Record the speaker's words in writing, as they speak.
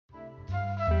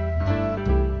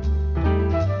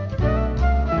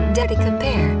Dare to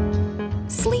compare?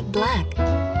 Sleek black.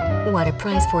 What a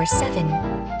price for 7.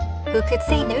 Who could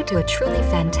say no to a truly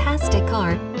fantastic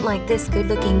car like this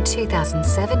good-looking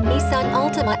 2007 Nissan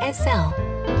Altima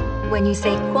SL? When you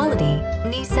say quality,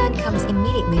 Nissan comes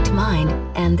immediately to mind,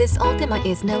 and this Altima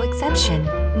is no exception.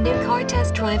 New car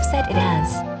test drive said it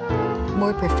has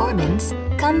more performance,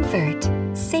 comfort,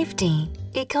 safety,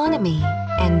 economy,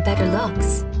 and better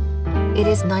looks. It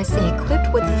is nicely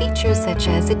equipped with features such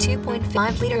as a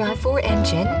 2.5-liter i4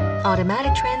 engine,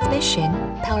 automatic transmission,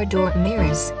 power door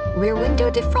mirrors, rear window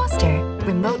defroster,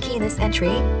 remote keyless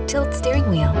entry, tilt steering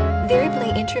wheel,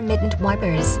 variably intermittent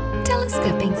wipers,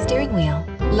 telescoping steering wheel,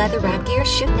 leather-wrapped gear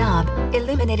shift knob,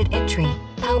 illuminated entry,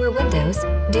 power windows,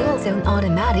 dual-zone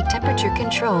automatic temperature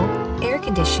control, air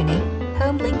conditioning,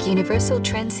 HomeLink universal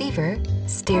transceiver,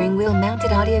 steering wheel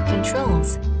mounted audio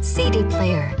controls, CD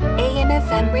player,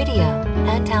 AM/FM radio,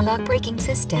 anti-lock braking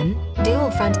system,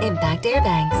 dual front impact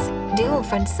airbags, dual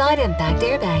front side impact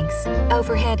airbags,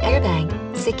 overhead airbag,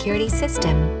 security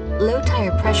system, low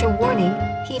tire pressure warning,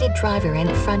 heated driver and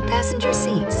front passenger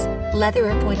seats, leather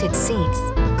appointed seats,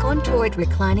 contoured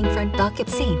reclining front bucket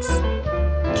seats,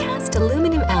 cast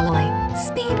aluminum alloy,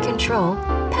 speed control,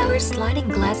 power sliding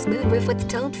glass moonroof with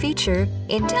tilt feature,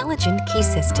 intelligent key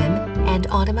system, and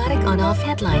automatic on-off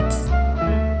headlights.